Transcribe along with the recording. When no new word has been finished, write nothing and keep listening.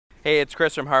Hey, it's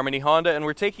Chris from Harmony Honda, and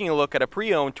we're taking a look at a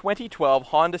pre-owned 2012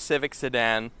 Honda Civic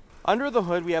Sedan. Under the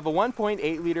hood, we have a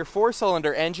 1.8-liter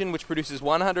four-cylinder engine which produces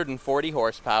 140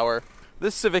 horsepower.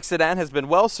 This Civic Sedan has been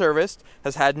well serviced,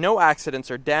 has had no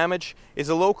accidents or damage, is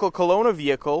a local Kelowna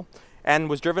vehicle, and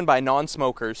was driven by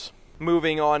non-smokers.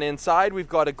 Moving on inside, we've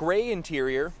got a gray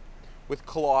interior with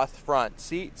cloth front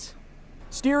seats.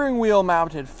 Steering wheel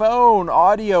mounted phone,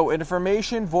 audio,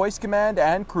 information, voice command,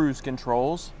 and cruise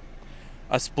controls.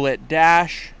 A split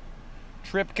dash,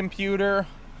 trip computer,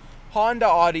 Honda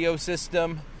audio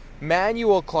system,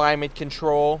 manual climate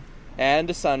control, and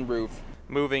a sunroof.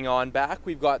 Moving on back,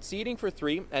 we've got seating for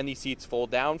 3, and these seats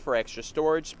fold down for extra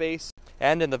storage space.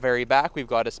 And in the very back, we've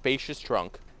got a spacious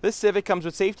trunk. This Civic comes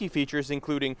with safety features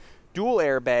including dual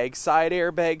airbags, side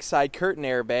curtain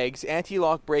airbags,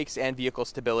 anti-lock brakes, and vehicle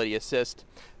stability assist.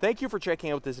 Thank you for checking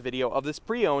out this video of this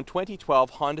pre-owned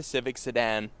 2012 Honda Civic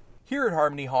Sedan. Here at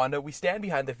Harmony Honda, we stand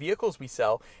behind the vehicles we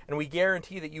sell, and we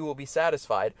guarantee that you will be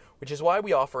satisfied, which is why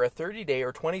we offer a 30-day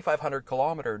or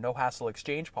 2,500-kilometer no-hassle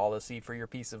exchange policy for your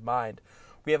peace of mind.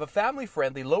 We have a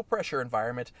family-friendly, low-pressure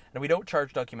environment, and we don't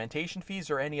charge documentation fees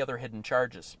or any other hidden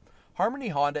charges. Harmony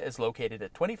Honda is located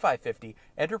at 2550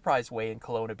 Enterprise Way in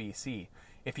Kelowna, BC.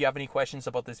 If you have any questions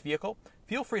about this vehicle,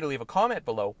 feel free to leave a comment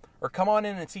below, or come on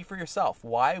in and see for yourself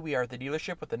why we are the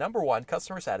dealership with the #1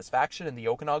 customer satisfaction in the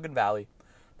Okanagan Valley.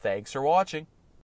 Thanks for watching.